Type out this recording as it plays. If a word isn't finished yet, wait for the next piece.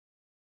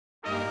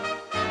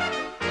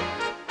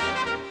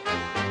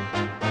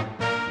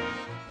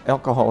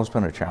Alcohol has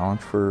been a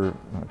challenge for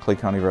Clay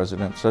County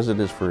residents, as it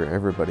is for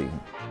everybody.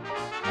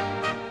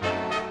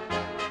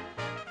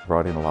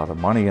 Brought in a lot of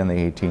money in the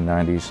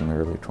 1890s and the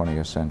early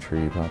 20th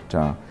century,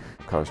 but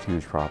caused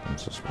huge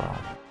problems as well.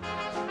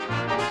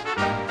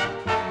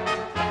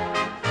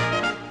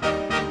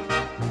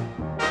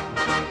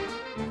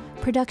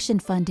 Production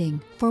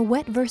funding for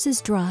Wet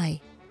vs.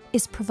 Dry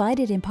is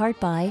provided in part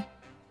by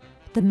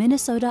the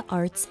Minnesota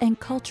Arts and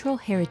Cultural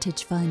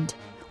Heritage Fund,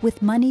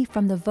 with money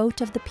from the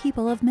vote of the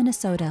people of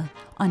Minnesota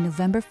on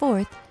November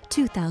 4th,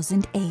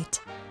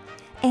 2008,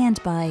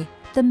 and by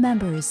the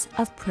members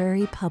of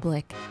Prairie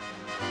Public.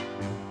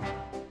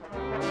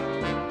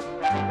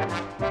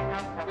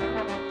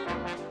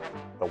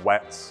 The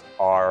wets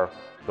are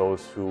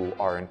those who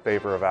are in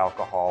favor of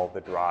alcohol.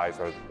 The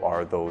dries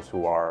are those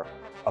who are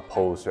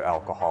opposed to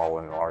alcohol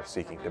and are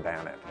seeking to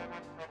ban it.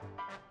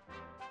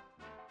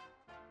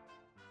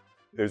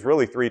 There's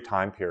really three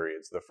time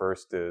periods. The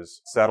first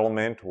is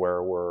settlement,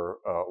 where we're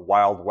a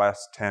Wild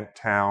West tent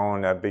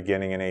town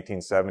beginning in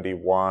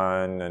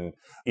 1871, and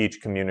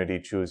each community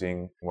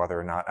choosing whether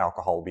or not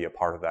alcohol will be a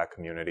part of that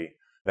community.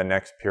 The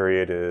next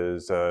period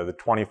is the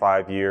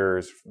 25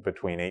 years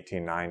between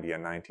 1890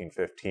 and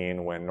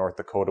 1915, when North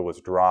Dakota was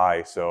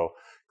dry, so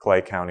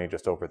Clay County,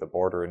 just over the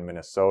border in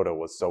Minnesota,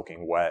 was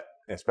soaking wet.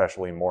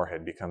 Especially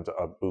Moorhead becomes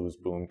a booze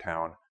boom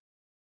town.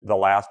 The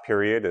last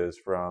period is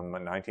from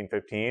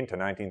 1915 to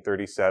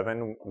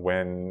 1937,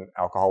 when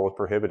alcohol was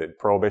prohibited,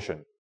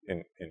 Prohibition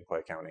in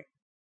Clay County.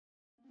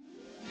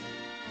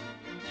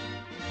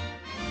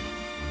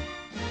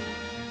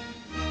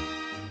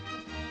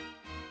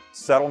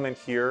 Settlement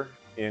here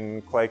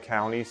in Clay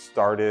County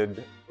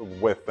started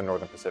with the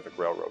Northern Pacific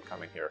Railroad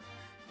coming here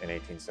in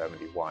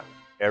 1871.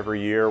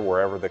 Every year,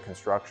 wherever the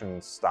construction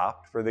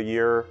stopped for the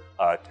year,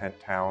 a tent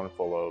town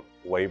full of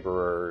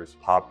laborers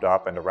popped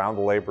up, and around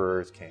the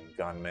laborers came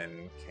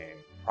gunmen, came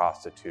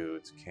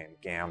prostitutes, came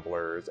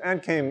gamblers,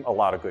 and came a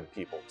lot of good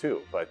people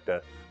too.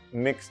 But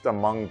mixed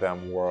among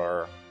them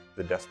were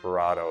the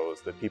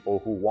desperados, the people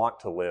who want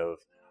to live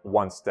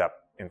one step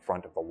in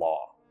front of the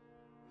law.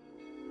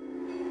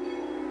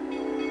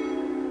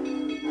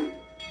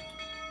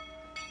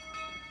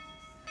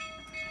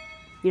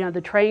 You know,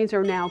 the trains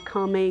are now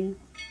coming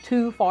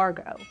to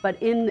Fargo,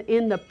 but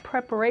in the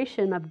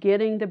preparation of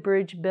getting the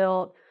bridge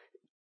built,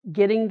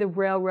 getting the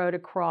railroad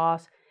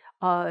across,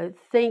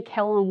 think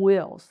Helen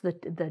Wills,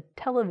 the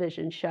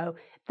television show,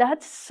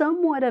 that's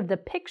somewhat of the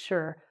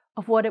picture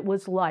of what it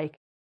was like.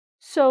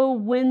 So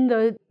when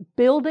the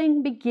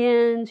building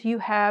begins, you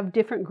have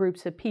different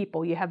groups of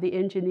people. You have the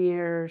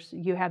engineers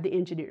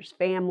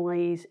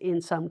families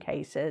in some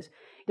cases.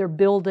 They're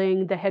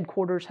building the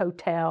headquarters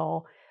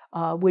hotel,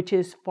 which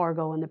is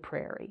Fargo and the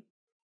Prairie.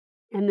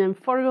 And then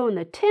Fargo and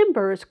the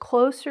Timber is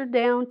closer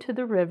down to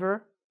the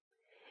river.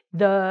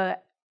 The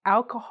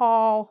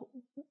alcohol,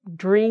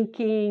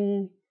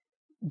 drinking,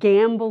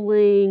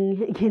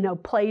 gambling,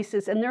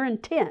 places, and they're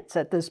intense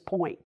at this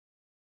point.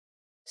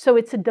 So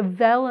it's a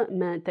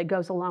development that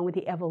goes along with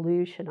the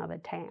evolution of a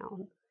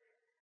town.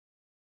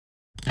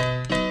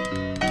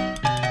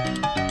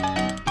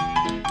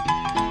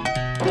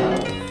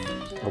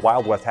 The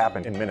Wild West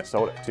happened in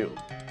Minnesota too.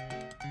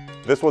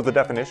 This was the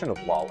definition of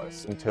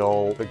lawless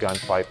until the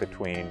gunfight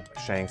between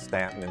Shang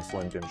Stanton and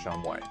Slim Jim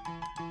Shumway.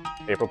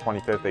 April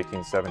 25th,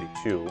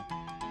 1872,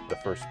 the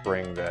first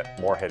spring that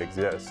Moorhead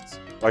exists,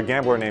 a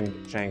gambler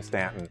named Shang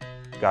Stanton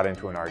got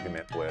into an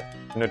argument with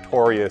a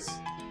notorious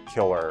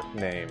killer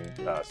named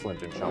Slim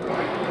Jim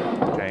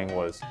Shumway. Shang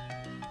was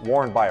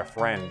warned by a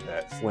friend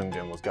that Slim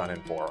Jim was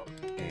gunning for him.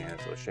 And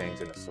so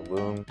Shang's in a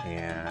saloon,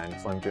 and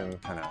Slim Jim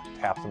kind of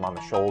taps him on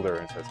the shoulder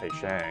and says, "Hey,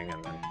 Shang,"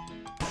 and then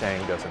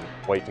Shang doesn't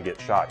wait to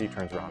get shot. He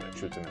turns around and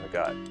shoots him in the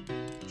gut.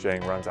 Shang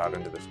runs out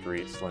into the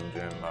street. Slim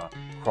Jim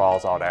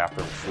crawls out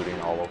after him,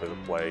 shooting all over the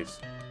place.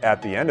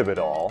 At the end of it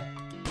all,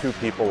 two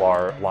people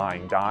are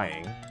lying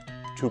dying.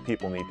 Two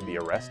people need to be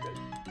arrested.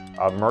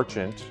 A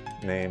merchant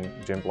named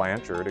Jim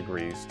Blanchard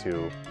agrees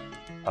to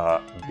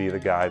be the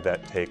guy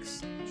that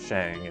takes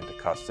Shang into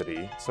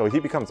custody. So he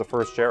becomes the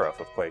first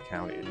sheriff of Clay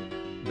County.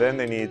 Then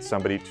they need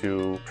somebody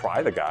to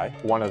try the guy.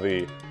 One of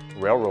the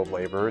railroad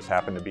laborers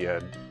happened to be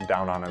a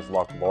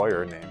down-on-his-luck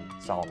lawyer named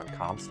Solomon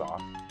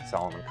Comstock.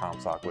 Solomon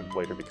Comstock would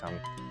later become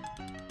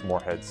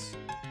Moorhead's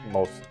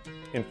most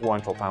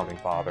influential founding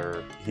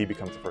father. He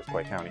becomes the first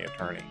Clay County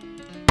attorney.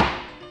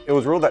 It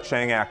was ruled that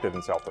Shang acted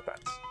in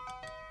self-defense.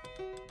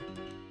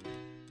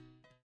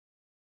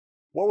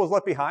 What was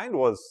left behind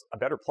was a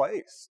better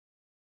place.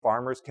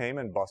 Farmers came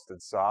and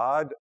busted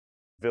sod.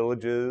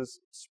 Villages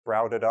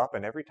sprouted up,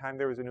 and every time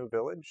there was a new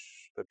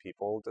village, the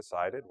people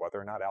decided whether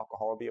or not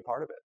alcohol would be a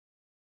part of it.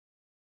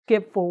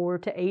 Skip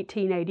forward to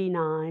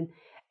 1889,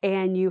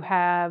 and you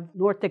have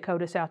North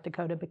Dakota, South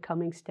Dakota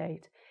becoming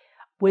states.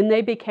 When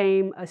they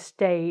became a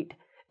state,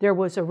 there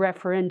was a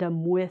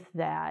referendum with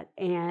that,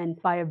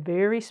 and by a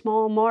very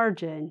small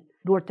margin,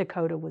 North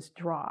Dakota was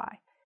dry.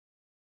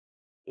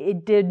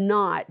 It did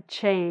not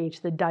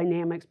change the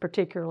dynamics,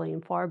 particularly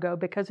in Fargo,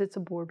 because it's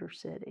a border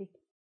city.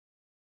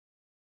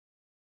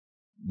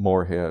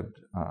 Moorhead,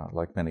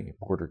 like many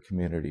border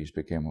communities,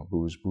 became a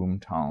booze boom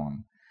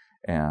town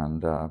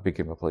and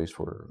became a place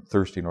for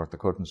thirsty North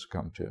Dakotans to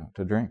come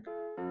to drink.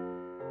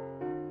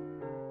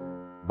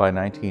 By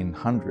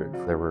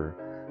 1900, there were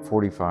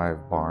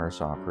 45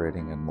 bars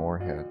operating in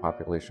Moorhead.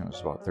 Population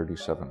was about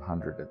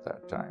 3,700 at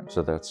that time.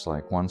 So that's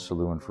like one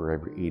saloon for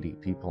every 80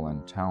 people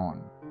in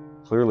town.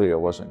 Clearly it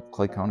wasn't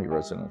Clay County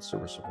residents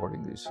that were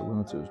supporting these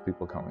saloons, it was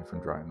people coming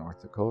from dry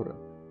North Dakota.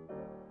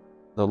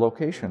 The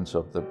locations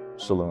of the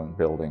saloon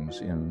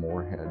buildings in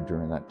Moorhead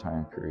during that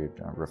time period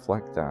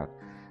reflect that.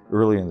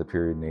 Early in the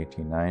period in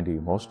 1890,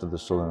 most of the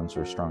saloons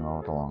were strung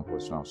out along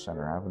what's now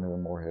Center Avenue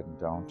in Moorhead and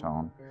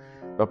downtown.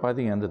 But by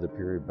the end of the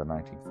period, by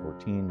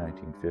 1914,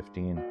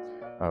 1915,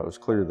 it was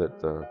clear that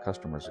the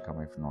customers are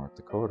coming from North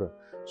Dakota.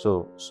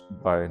 So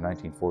by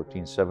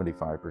 1914,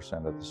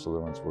 75% of the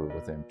saloons were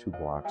within 2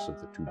 blocks of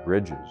the 2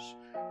 bridges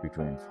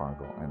between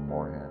Fargo and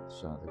Moorhead.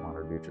 So they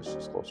wanted to be just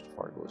as close to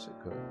Fargo as they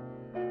could.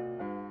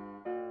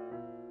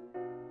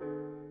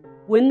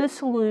 When the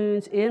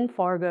saloons in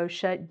Fargo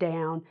shut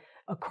down,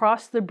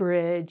 across the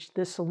bridge,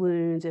 the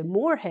saloons in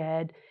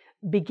Moorhead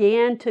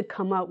began to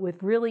come up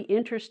with really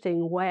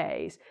interesting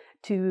ways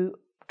to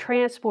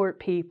transport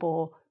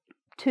people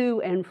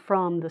to and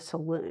from the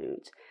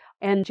saloons.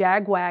 And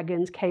jag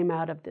wagons came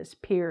out of this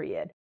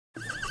period.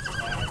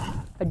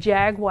 A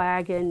jag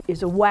wagon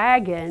is a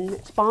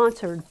wagon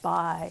sponsored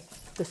by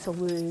the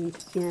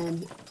saloons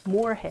in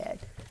Moorhead.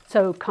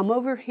 So come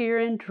over here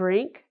and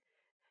drink,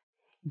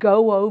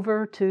 go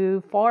over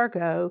to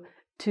Fargo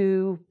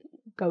to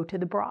go to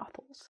the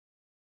brothels.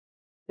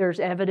 There's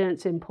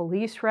evidence in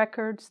police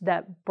records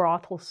that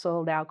brothels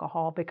sold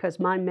alcohol, because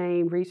my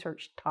main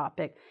research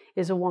topic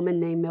is a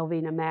woman named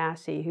Melvina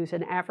Massey, who's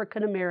an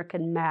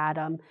African-American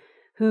madam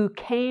who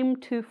came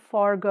to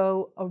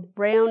Fargo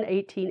around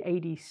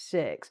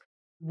 1886.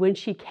 When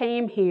she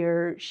came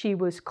here, she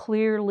was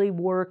clearly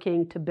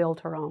working to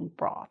build her own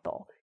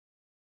brothel.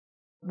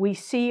 We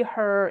see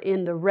her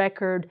in the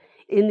record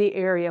in the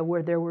area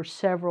where there were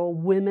several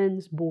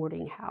women's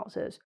boarding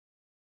houses.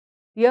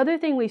 The other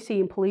thing we see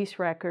in police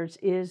records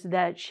is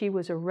that she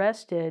was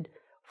arrested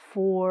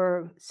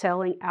for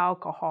selling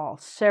alcohol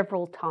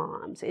several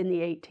times in the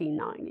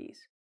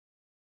 1890s.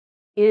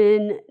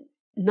 In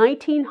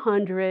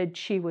 1900,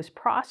 she was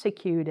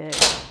prosecuted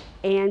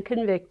and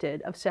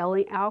convicted of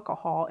selling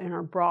alcohol in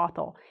her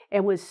brothel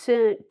and was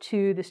sent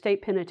to the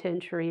state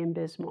penitentiary in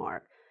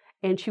Bismarck.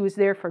 And she was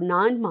there for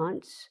 9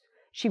 months.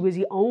 She was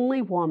the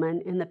only woman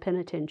in the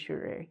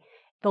penitentiary.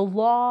 The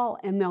law,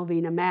 and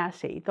Melvina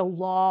Massey, the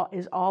law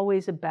is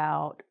always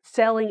about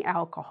selling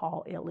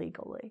alcohol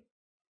illegally.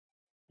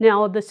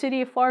 Now, the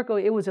city of Fargo,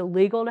 it was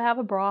illegal to have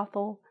a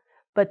brothel,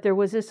 but there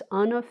was this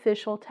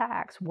unofficial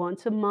tax.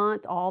 Once a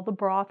month, all the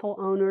brothel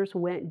owners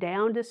went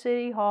down to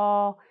City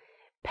Hall,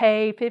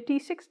 paid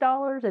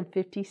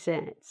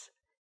 $56.50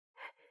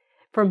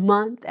 for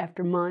month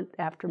after month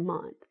after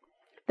month.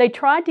 They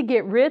tried to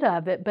get rid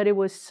of it, but it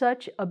was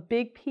such a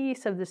big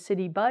piece of the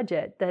city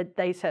budget that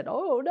they said,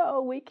 oh no,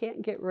 we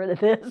can't get rid of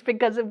this,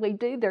 because if we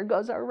do, there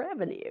goes our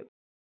revenue.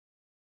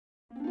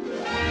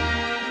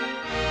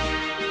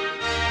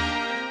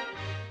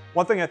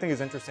 One thing I think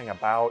is interesting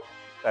about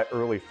that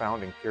early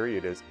founding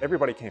period is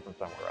everybody came from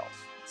somewhere else.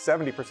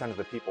 70% of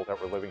the people that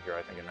were living here,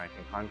 I think in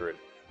 1900,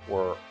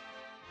 were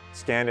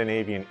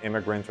Scandinavian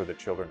immigrants or the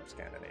children of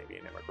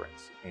Scandinavian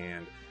immigrants.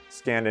 And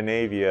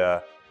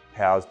Scandinavia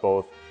has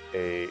both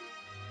a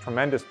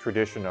tremendous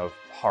tradition of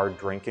hard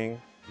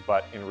drinking,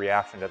 but in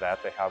reaction to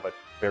that, they have a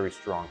very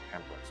strong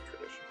temperance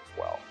tradition as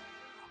well.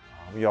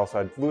 We also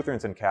had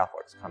Lutherans and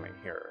Catholics coming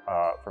here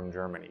from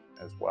Germany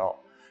as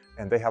well,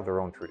 and they have their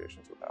own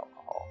traditions with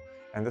alcohol.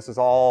 And this is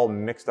all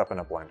mixed up in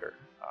a blender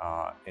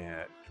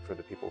for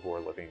the people who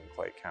are living in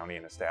Clay County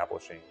and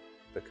establishing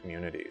the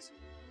communities.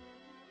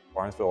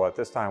 Barnesville at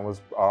this time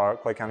was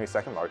Clay County's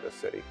second largest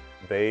city.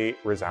 They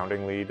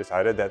resoundingly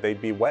decided that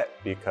they'd be wet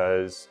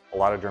because a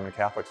lot of German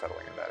Catholics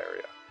settling in that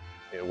area.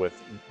 With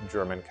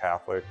German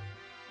Catholic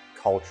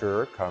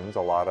culture comes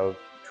a lot of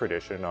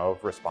tradition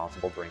of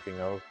responsible drinking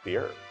of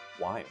beer,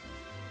 wine.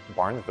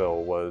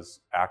 Barnesville was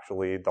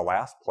actually the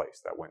last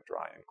place that went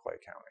dry in Clay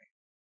County.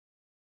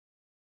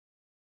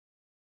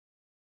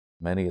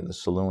 Many of the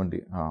saloon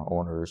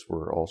owners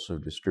were also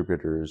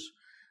distributors,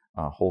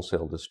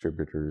 wholesale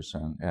distributors,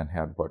 and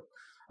had what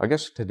I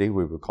guess today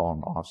we would call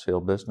an off-sale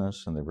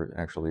business. And they were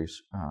actually,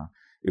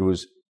 it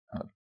was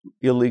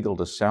illegal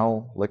to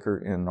sell liquor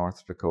in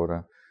North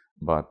Dakota,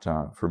 but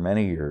for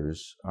many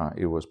years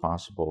it was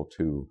possible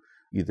to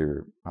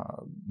either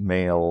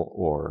mail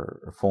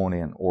or phone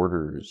in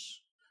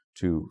orders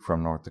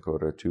from North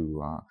Dakota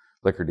to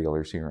liquor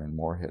dealers here in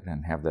Moorhead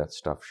and have that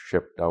stuff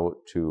shipped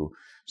out to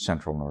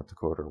central North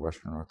Dakota,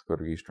 western North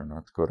Dakota, eastern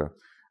North Dakota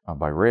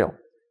by rail.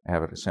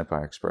 Have it sent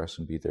by express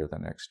and be there the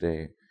next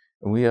day.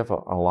 And we have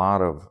a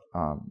lot of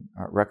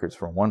records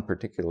from one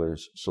particular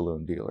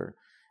saloon dealer.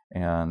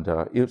 And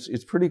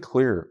it's pretty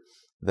clear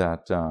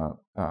that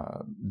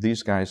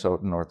these guys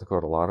out in North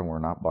Dakota, a lot of them were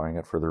not buying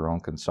it for their own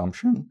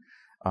consumption.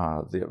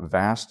 The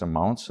vast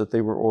amounts that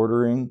they were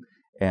ordering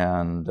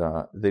and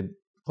they'd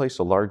place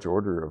a large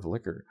order of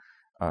liquor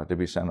to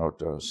be sent out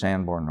to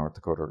Sanborn, North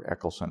Dakota, or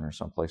Eccleston, or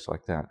someplace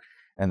like that.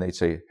 And they'd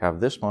say, have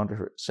this much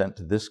sent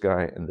to this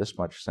guy, and this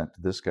much sent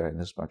to this guy, and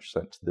this much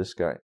sent to this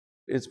guy.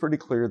 It's pretty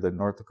clear that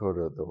North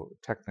Dakota, though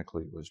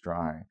technically was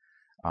dry,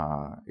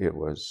 it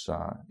was,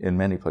 in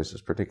many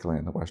places, particularly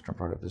in the western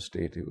part of the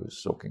state, it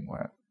was soaking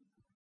wet.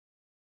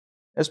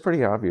 It's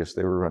pretty obvious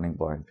they were running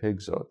blind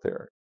pigs out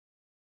there.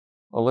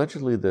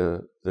 Allegedly,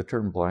 the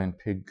term blind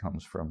pig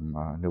comes from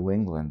New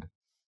England.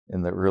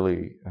 In the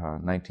early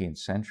 19th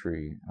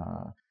century,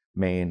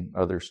 Maine,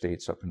 other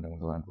states up in New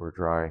England were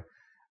dry.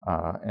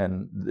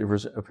 And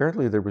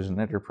apparently there was an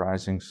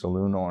enterprising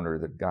saloon owner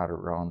that got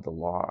around the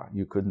law.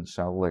 You couldn't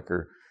sell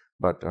liquor,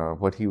 but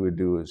what he would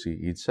do is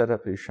he'd set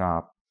up his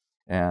shop,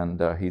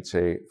 and he'd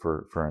say,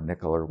 for a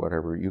nickel or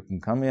whatever, you can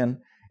come in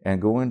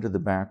and go into the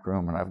back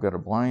room, and I've got a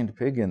blind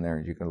pig in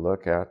there you can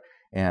look at,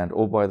 and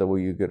oh, by the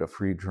way, you get a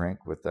free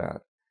drink with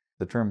that.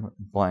 The term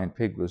blind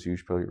pig was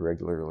used pretty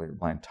regularly.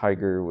 Blind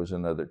tiger was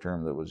another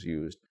term that was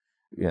used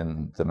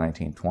in the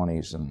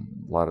 1920s, and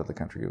a lot of the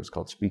country it was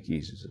called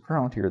speakeasies.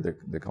 Around here,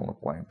 they call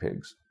it blind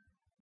pigs.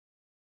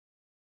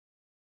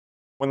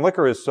 When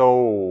liquor is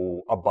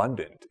so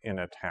abundant in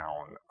a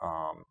town,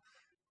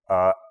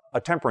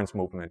 a temperance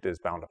movement is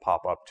bound to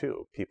pop up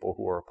too, people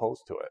who are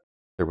opposed to it.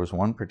 There was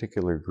one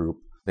particular group,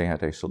 the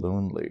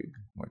Anti-Saloon League,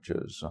 which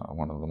is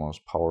one of the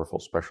most powerful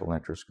special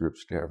interest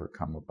groups to ever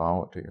come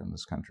about in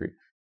this country.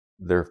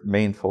 Their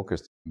main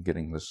focus was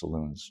getting the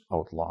saloons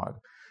outlawed.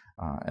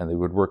 And they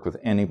would work with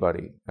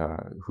anybody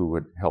who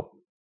would help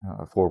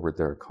forward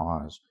their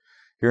cause.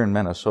 Here in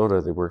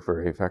Minnesota, they worked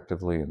very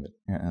effectively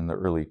in the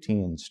early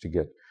teens to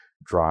get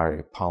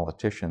dry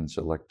politicians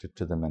elected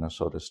to the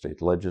Minnesota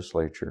state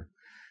legislature.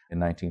 In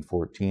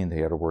 1914, they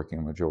had a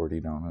working majority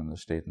down in the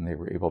state, and they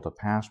were able to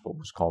pass what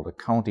was called a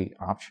county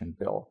option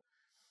bill.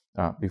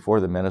 Before,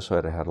 the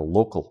Minnesota had a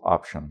local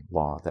option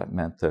law that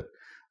meant that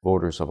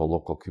voters of a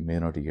local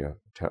community, a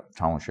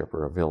township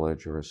or a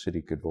village or a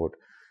city, could vote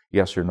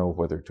yes or no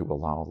whether to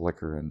allow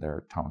liquor in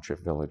their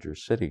township, village, or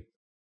city.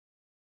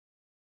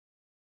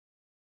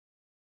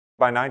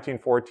 By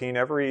 1914,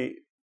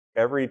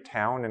 every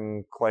town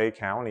in Clay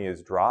County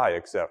is dry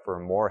except for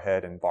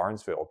Moorhead and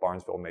Barnesville.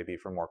 Barnesville may be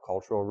for more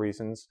cultural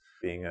reasons,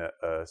 being a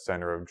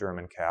center of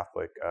German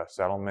Catholic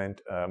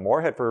settlement.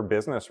 Moorhead for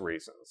business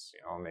reasons.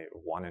 You know, maybe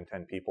 1 in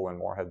 10 people in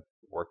Moorhead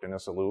worked in a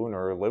saloon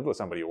or lived with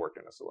somebody who worked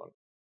in a saloon.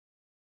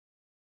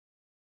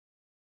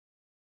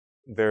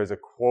 There's a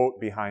quote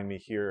behind me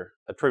here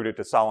attributed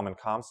to Solomon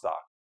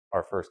Comstock,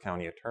 our first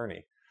county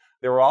attorney.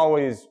 There were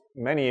always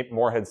many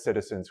Moorhead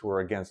citizens who were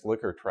against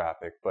liquor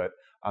traffic, but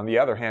on the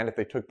other hand, if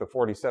they took the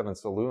 47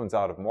 saloons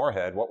out of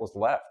Moorhead, what was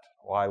left?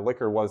 Why,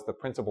 liquor was the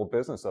principal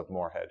business of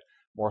Moorhead.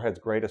 Moorhead's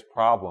greatest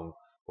problem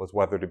was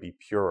whether to be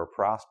pure or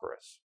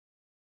prosperous.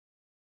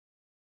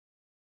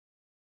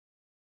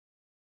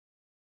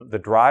 The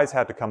Dries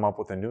had to come up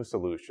with a new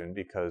solution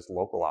because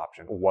local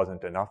option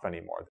wasn't enough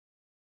anymore.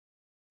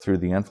 Through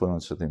the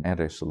influence of the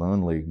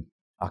Anti-Saloon League,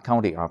 a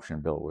county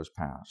option bill was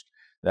passed.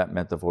 That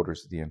meant the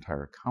voters of the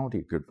entire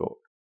county could vote.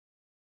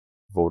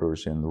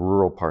 Voters in the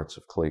rural parts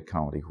of Clay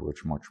County,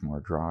 which were much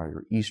more dry,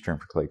 or eastern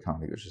Clay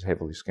County, which is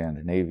heavily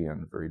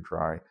Scandinavian, very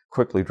dry,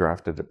 quickly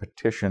drafted a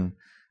petition.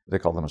 They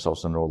called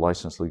themselves the No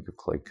License League of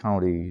Clay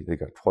County. They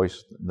got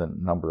twice the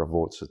number of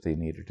votes that they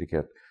needed to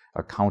get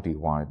a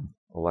county-wide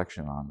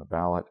election on the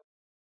ballot.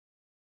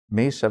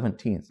 May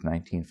 17th,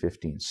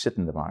 1915,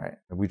 Sittendemai,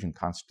 Norwegian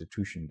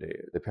Constitution Day,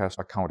 they passed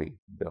a county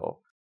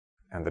bill.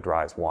 And the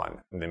Dries won,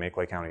 and they make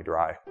Clay County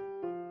dry.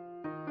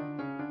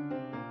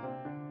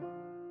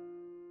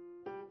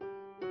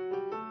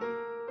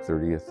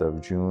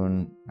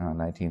 June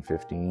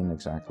 1915,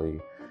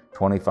 exactly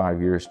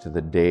 25 years to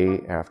the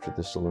day after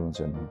the saloons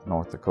in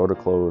North Dakota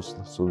closed,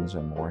 the saloons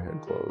in Moorhead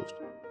closed.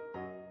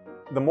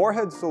 The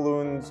Moorhead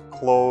saloons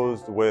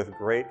closed with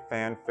great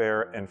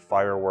fanfare and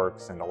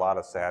fireworks and a lot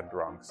of sad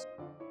drunks.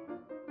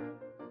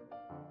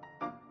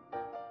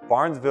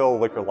 Barnesville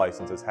liquor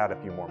licenses had a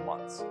few more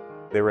months.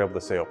 They were able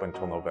to stay open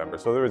until November,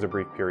 so there was a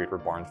brief period where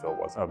Barnesville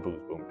was a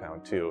booze boom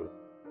town too.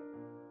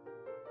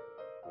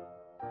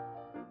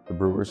 The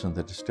brewers and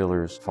the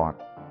distillers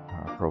fought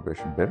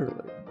Prohibition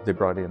bitterly. They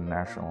brought in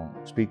national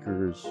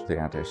speakers. The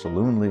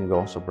Anti-Saloon League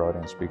also brought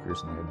in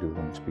speakers, and they had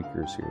dueling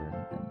speakers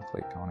here in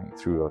Clay County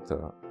throughout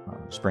the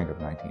spring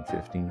of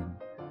 1915.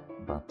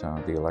 But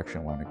the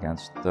election went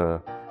against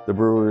the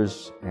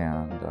brewers,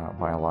 and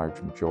by a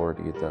large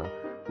majority,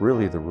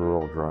 really the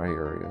rural dry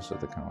areas of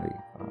the county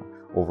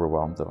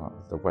overwhelmed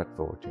the wet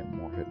vote in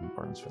Moorhead and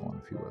Barnesville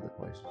and a few other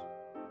places.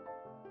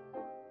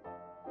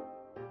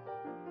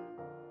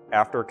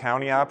 After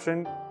county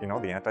option,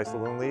 the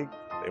Anti-Saloon League,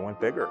 they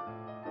went bigger.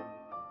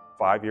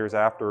 5 years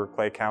after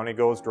Clay County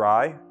goes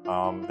dry,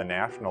 the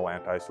National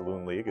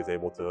Anti-Saloon League is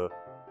able to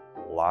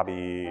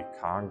lobby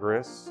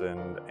Congress,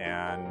 and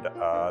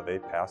they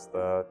passed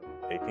the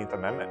 18th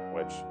Amendment,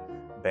 which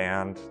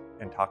banned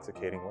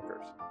intoxicating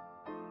liquors.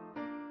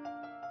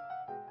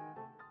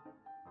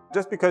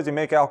 Just because you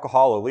make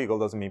alcohol illegal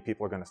doesn't mean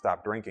people are going to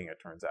stop drinking, it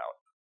turns out.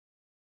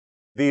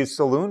 These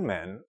saloon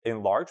men,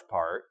 in large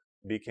part,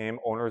 became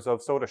owners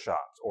of soda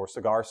shops or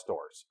cigar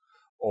stores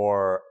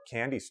or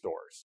candy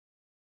stores.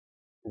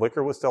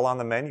 Liquor was still on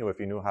the menu if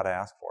you knew how to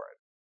ask for it.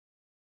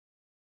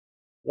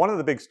 One of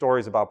the big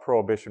stories about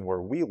Prohibition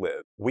where we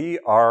live, we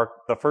are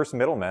the first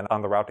middlemen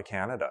on the route to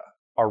Canada.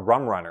 Our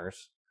rum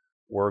runners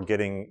were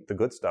getting the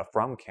good stuff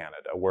from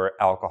Canada, where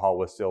alcohol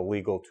was still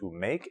legal to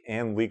make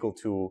and legal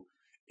to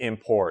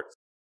import.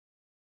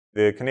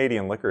 The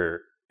Canadian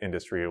liquor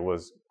industry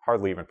was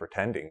hardly even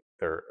pretending.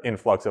 Their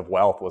influx of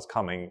wealth was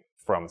coming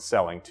from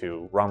selling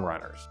to rum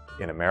runners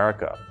in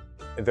America.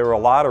 There were a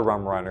lot of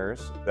rum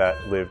runners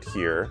that lived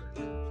here.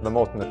 The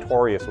most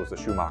notorious was the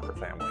Schumacher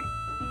family.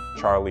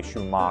 Charlie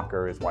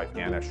Schumacher, his wife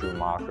Anna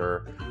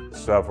Schumacher,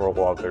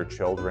 several of their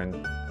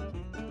children.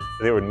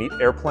 They would meet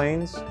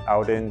airplanes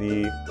out in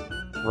the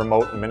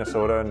remote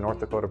Minnesota and North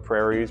Dakota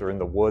prairies or in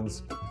the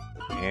woods,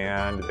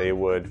 and they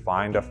would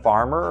find a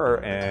farmer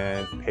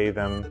and pay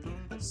them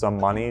some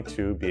money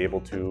to be able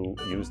to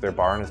use their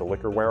barn as a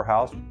liquor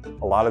warehouse.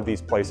 A lot of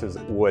these places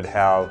would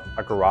have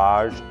a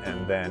garage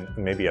and then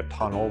maybe a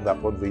tunnel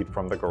that would lead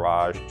from the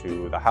garage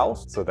to the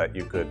house so that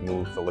you could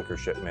move the liquor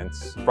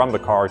shipments from the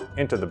car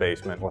into the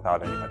basement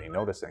without anybody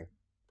noticing.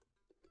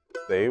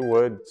 They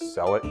would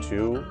sell it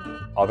to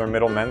other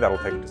middlemen that'll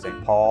take it to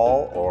St.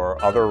 Paul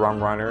or other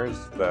rum runners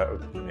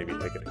that maybe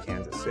take it to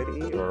Kansas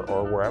City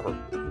or wherever.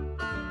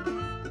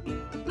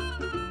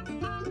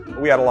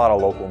 We had a lot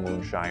of local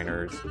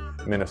moonshiners.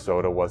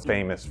 Minnesota was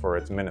famous for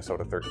its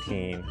Minnesota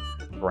 13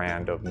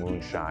 brand of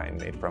moonshine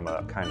made from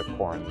a kind of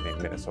corn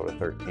named Minnesota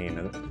 13.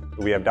 And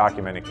we have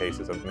documented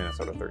cases of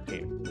Minnesota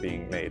 13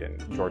 being made in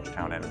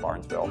Georgetown and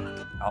Barnesville,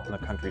 out in the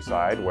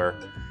countryside where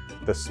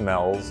the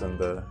smells and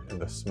the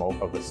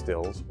smoke of the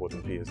stills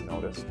wouldn't be as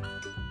noticed.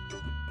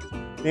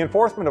 The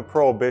enforcement of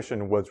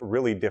Prohibition was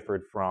really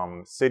different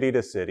from city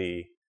to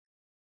city,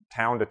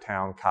 town to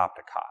town, cop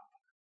to cop.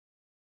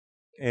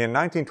 In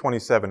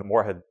 1927,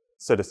 Moorhead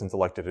citizens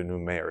elected a new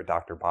mayor,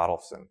 Dr.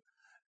 Bottleson,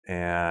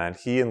 and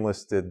he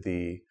enlisted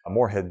the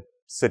Moorhead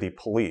City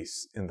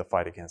Police in the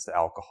fight against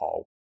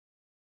alcohol.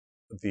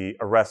 The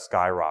arrests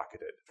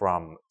skyrocketed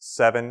from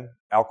 7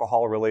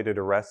 alcohol-related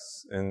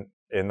arrests in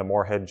the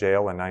Moorhead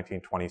jail in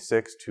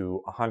 1926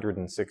 to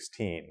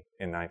 116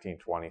 in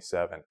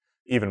 1927,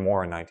 even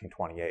more in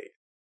 1928.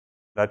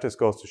 That just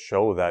goes to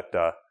show that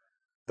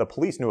the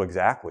police knew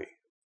exactly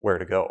where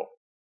to go.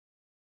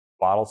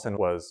 Bottleson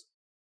was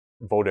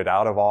voted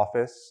out of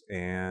office,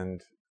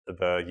 and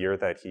the year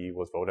that he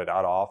was voted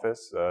out of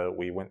office,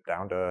 we went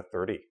down to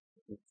 30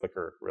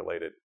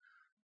 liquor-related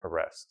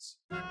arrests.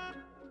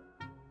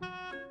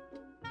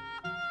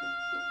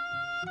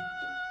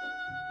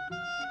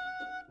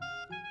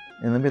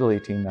 In the middle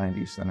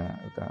 1890s,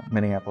 the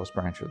Minneapolis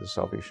branch of the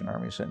Salvation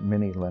Army sent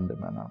Minnie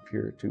Lindemann up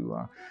here to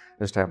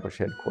establish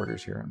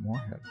headquarters here in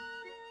Moorhead.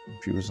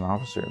 She was an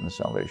officer in the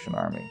Salvation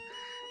Army.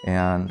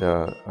 And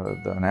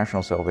the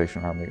National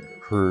Salvation Army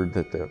heard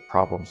that the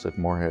problems that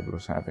Moorhead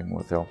was having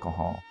with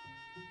alcohol.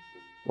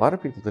 A lot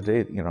of people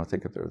today,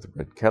 think of the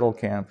Red Kettle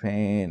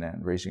campaign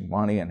and raising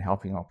money and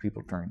helping out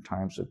people during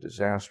times of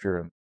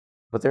disaster.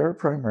 But they're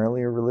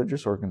primarily a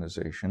religious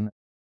organization.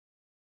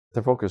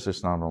 Their focus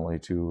is not only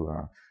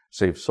to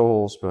save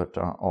souls, but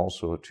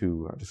also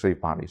to save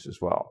bodies as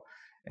well,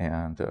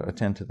 and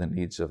attend to the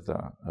needs of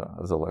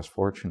the less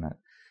fortunate.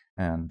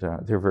 And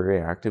they're very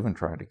active in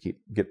trying to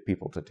get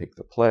people to take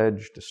the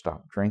pledge, to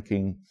stop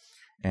drinking.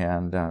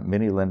 And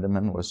Minnie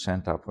Lindemann was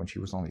sent up when she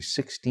was only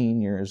 16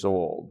 years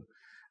old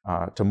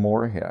to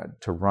Moorhead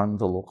to run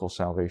the local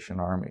Salvation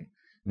Army.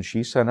 And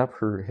she set up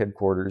her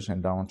headquarters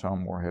in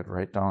downtown Moorhead,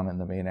 right down in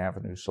the Main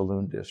Avenue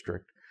Saloon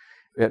District.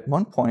 At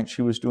one point,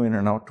 she was doing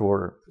an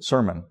outdoor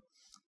sermon,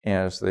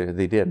 as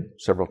they did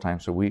several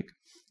times a week.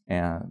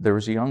 And there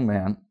was a young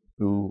man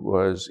who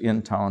was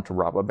in town to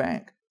rob a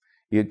bank.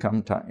 He had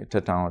come to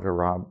town to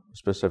rob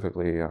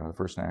specifically the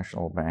First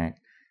National Bank,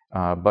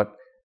 but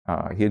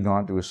he had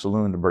gone to a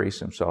saloon to brace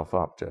himself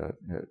up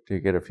to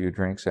get a few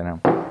drinks in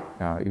him.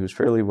 He was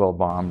fairly well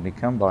bombed, and he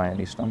come by and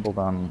he stumbled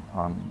on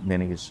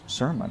Minnie's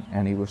sermon,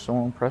 and he was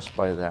so impressed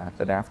by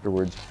that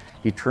afterwards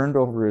he turned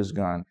over his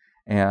gun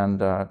and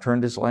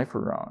turned his life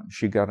around.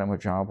 She got him a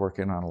job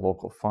working on a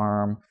local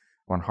farm.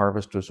 When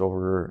harvest was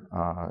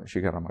over, she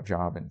got him a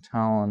job in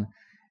town,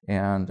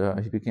 and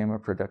he became a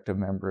productive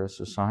member of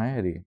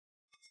society.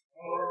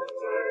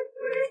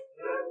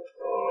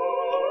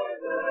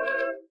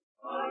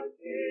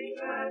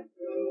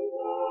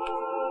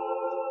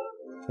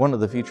 One of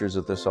the features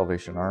of the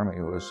Salvation Army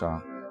was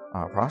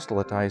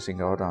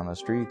proselytizing out on the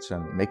streets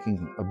and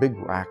making a big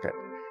racket,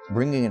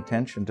 bringing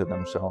attention to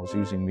themselves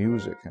using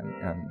music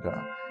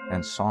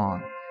and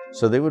song.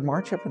 So they would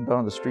march up and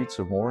down the streets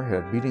of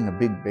Moorhead beating a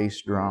big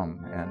bass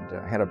drum and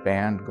had a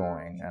band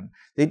going. And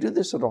they do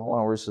this at all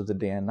hours of the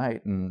day and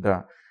night. And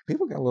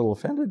people got a little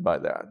offended by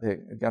that. They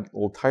got a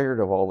little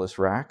tired of all this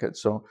racket.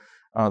 So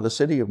the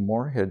city of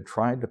Moorhead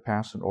tried to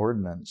pass an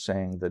ordinance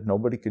saying that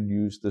nobody could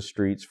use the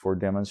streets for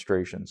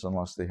demonstrations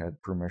unless they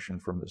had permission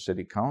from the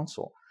city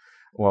council.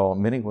 Well,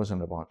 Minnie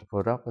wasn't about to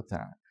put up with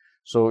that.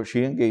 So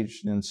she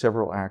engaged in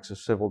several acts of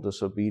civil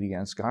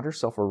disobedience, got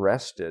herself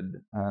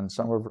arrested, and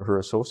some of her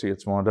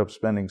associates wound up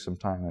spending some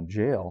time in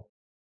jail.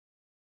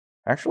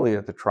 Actually,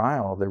 at the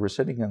trial, they were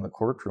sitting in the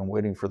courtroom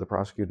waiting for the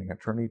prosecuting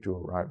attorney to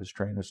arrive. His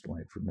train is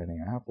delayed from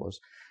Minneapolis.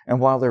 And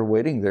while they're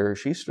waiting there,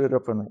 she stood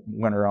up and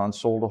went around and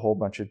sold a whole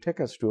bunch of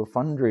tickets to a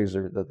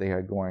fundraiser that they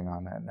had going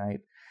on that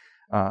night.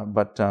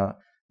 But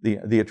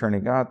the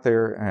attorney got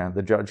there, and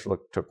the judge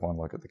took one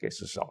look at the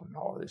case and said, "Oh,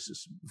 no, this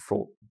is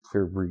full,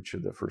 clear breach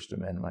of the First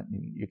Amendment.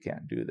 You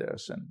can't do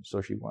this." And so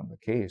she won the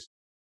case.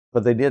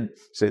 But they did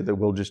say that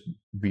we'll just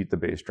beat the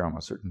bass drum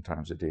at certain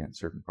times a day in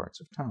certain parts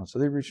of town. So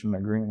they reached an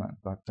agreement.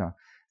 But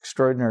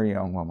extraordinary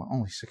young woman,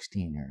 only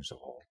 16 years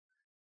old.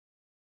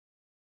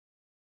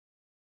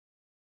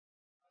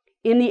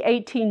 In the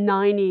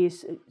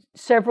 1890s,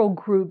 several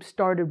groups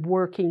started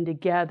working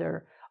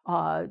together.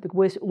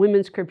 The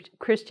Women's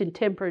Christian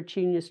Temperance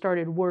Union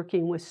started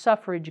working with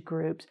suffrage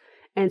groups,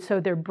 and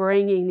so they're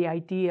bringing the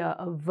idea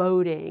of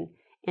voting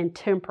and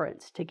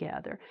temperance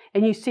together.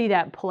 And you see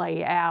that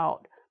play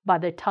out by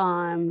the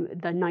time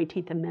the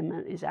 19th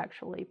Amendment is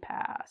actually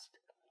passed.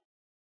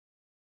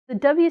 The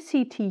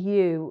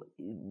WCTU,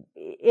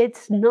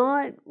 it's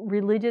not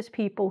religious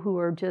people who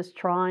are just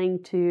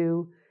trying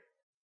to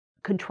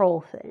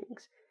control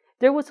things.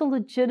 There was a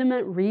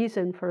legitimate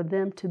reason for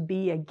them to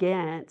be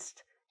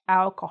against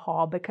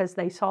alcohol because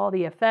they saw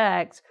the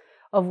effects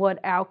of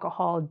what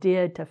alcohol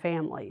did to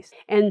families.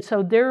 And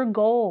so their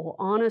goal,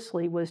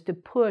 honestly, was to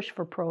push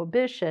for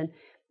prohibition,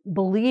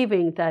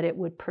 believing that it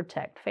would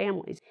protect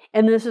families.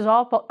 And this is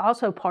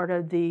also part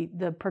of the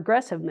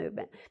progressive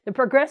movement. The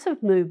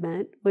progressive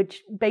movement,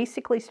 which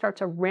basically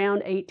starts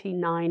around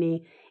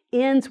 1890,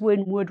 ends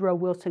when Woodrow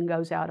Wilson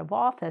goes out of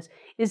office,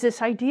 is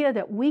this idea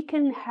that we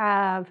can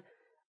have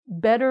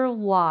better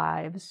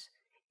lives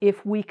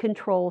if we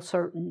control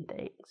certain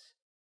things.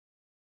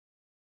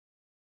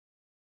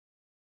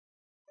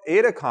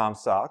 Ada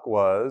Comstock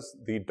was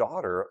the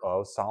daughter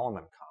of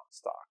Solomon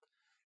Comstock,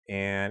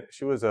 and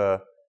she was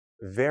a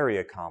very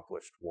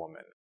accomplished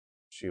woman.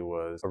 She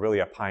was really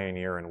a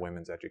pioneer in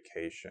women's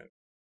education.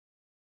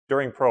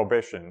 During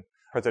Prohibition,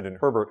 President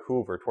Herbert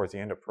Hoover, towards the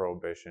end of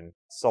Prohibition,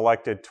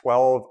 selected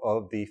 12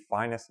 of the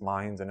finest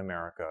minds in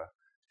America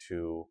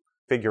to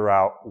figure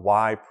out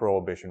why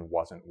Prohibition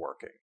wasn't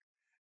working.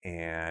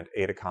 And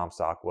Ada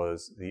Comstock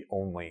was the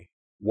only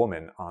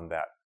woman on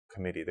that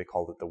committee. They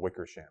called it the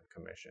Wickersham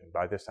Commission.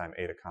 By this time,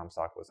 Ada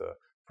Comstock was a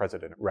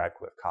president at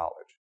Radcliffe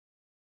College.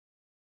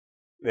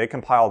 They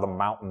compiled the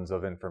mountains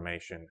of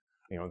information,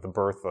 the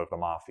birth of the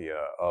mafia,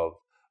 of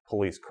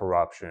police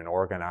corruption,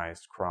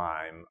 organized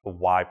crime,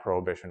 why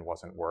Prohibition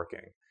wasn't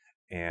working.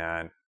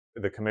 And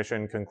the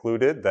commission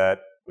concluded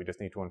that we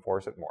just need to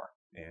enforce it more,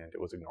 and it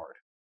was ignored.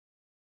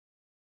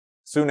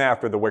 Soon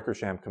after the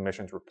Wickersham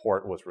Commission's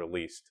report was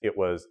released, it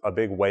was a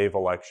big wave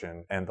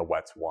election, and the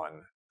Wets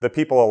won. The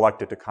people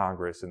elected to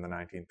Congress in the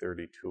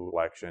 1932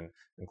 election,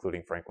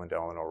 including Franklin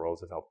Delano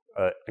Roosevelt,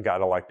 got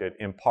elected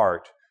in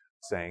part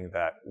saying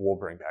that we'll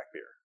bring back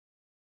beer.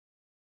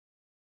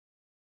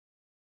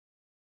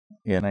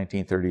 In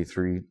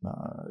 1933,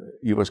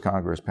 U.S.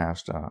 Congress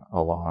passed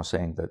a law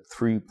saying that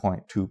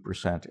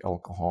 3.2%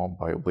 alcohol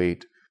by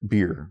weight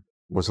beer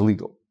was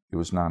legal. It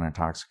was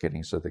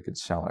non-intoxicating, so they could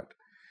sell it.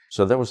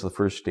 So that was the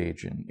first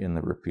stage in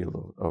the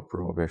repeal of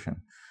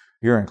Prohibition.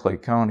 Here in Clay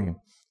County,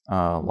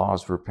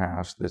 laws were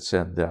passed that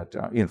said that,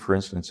 for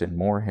instance, in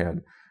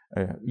Moorhead,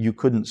 you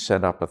couldn't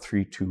set up a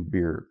 3-2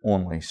 beer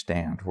only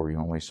stand where you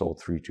only sold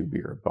 3-2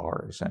 beer, a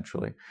bar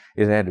essentially.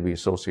 It had to be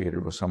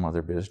associated with some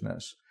other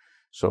business.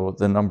 So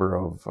the number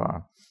of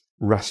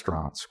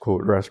restaurants,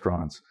 quote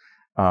restaurants,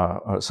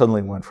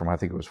 suddenly went from, I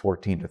think it was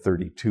 14 to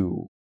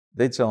 32.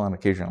 They'd sell an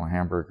occasional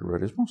hamburger,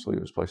 but it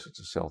was places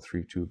to sell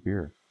 3-2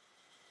 beer.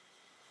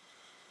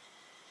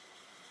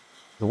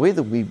 The way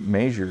that we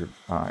measure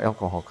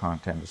alcohol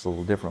content is a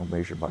little different. We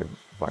measure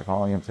by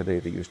volume today.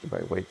 They used to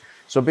by weight.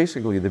 So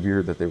basically, the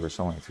beer that they were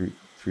selling,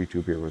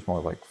 3-2 beer, was more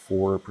like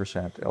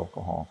 4%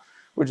 alcohol,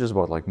 which is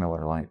about like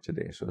Miller Lite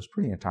today. So it's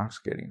pretty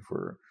intoxicating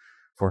for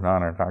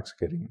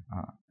non-intoxicating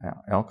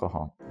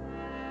alcohol.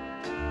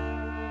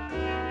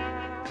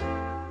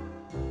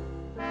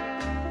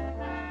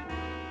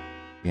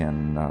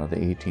 In the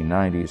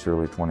 1890s,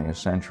 early 20th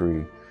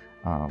century,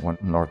 when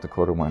North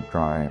Dakota went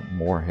dry,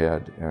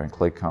 Moorhead and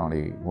Clay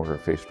County were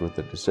faced with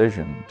the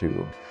decision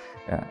to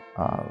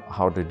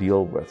how to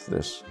deal with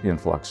this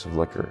influx of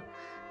liquor.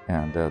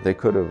 And they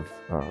could have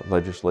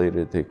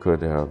legislated, they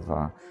could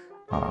have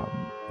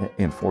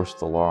enforced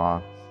the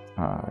law,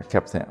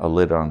 kept a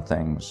lid on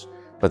things,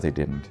 but they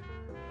didn't.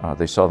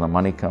 They saw the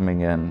money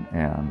coming in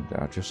and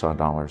just saw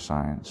dollar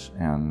signs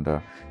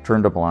and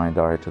turned a blind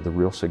eye to the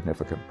real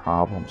significant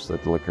problems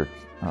that liquor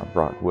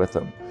brought with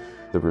them.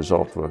 The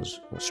result was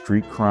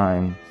street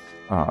crime,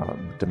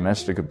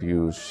 domestic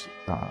abuse,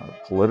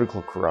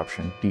 political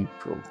corruption, deep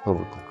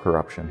political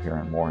corruption here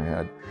in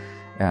Moorhead.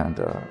 And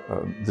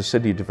the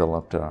city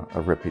developed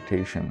a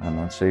reputation, an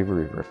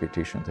unsavory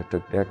reputation that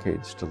took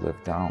decades to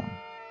live down.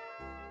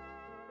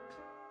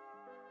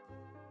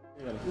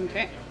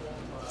 Okay.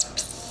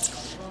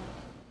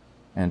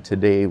 And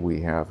today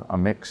we have a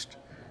mixed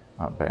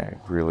bag,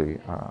 really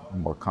a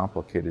more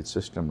complicated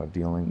system of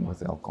dealing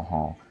with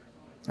alcohol.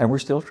 And we're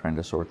still trying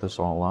to sort this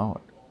all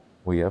out.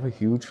 We have a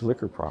huge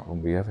liquor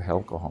problem. We have an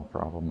alcohol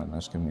problem in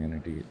this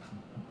community.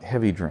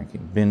 Heavy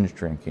drinking, binge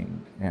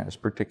drinking, yes,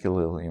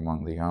 particularly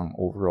among the young.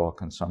 Overall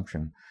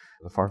consumption,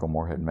 the Fargo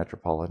Moorhead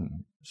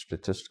metropolitan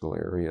statistical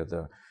area,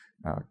 the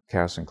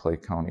Cass and Clay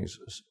counties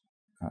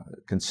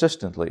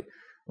consistently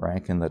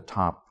rank in the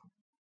top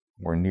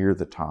or near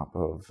the top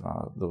of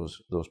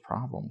those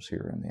problems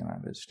here in the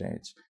United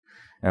States.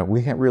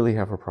 We really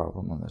have a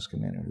problem in this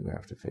community. We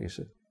have to face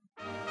it.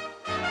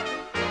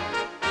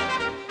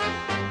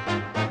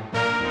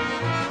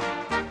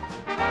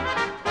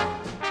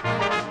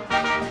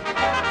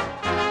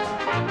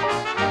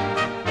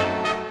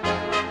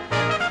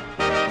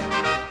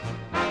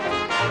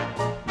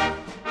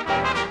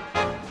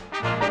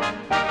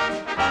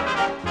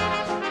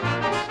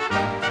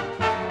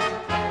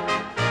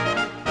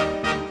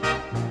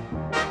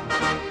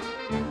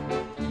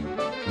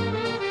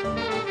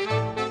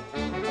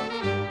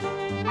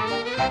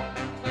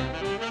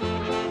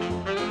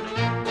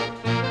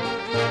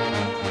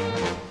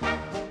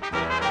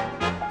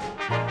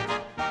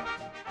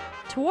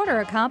 To order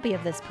a copy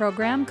of this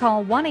program,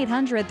 call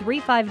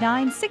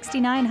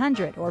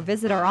 1-800-359-6900 or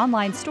visit our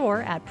online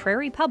store at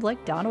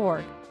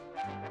prairiepublic.org.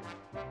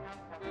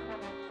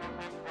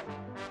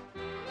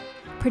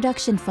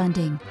 Production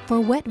funding for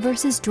Wet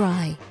vs.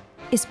 Dry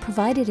is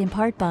provided in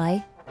part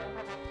by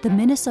the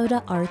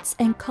Minnesota Arts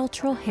and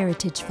Cultural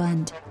Heritage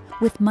Fund,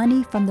 with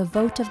money from the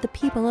vote of the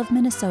people of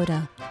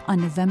Minnesota on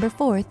November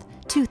 4th,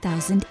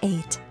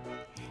 2008,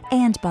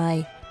 and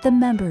by the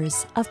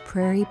members of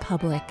Prairie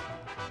Public.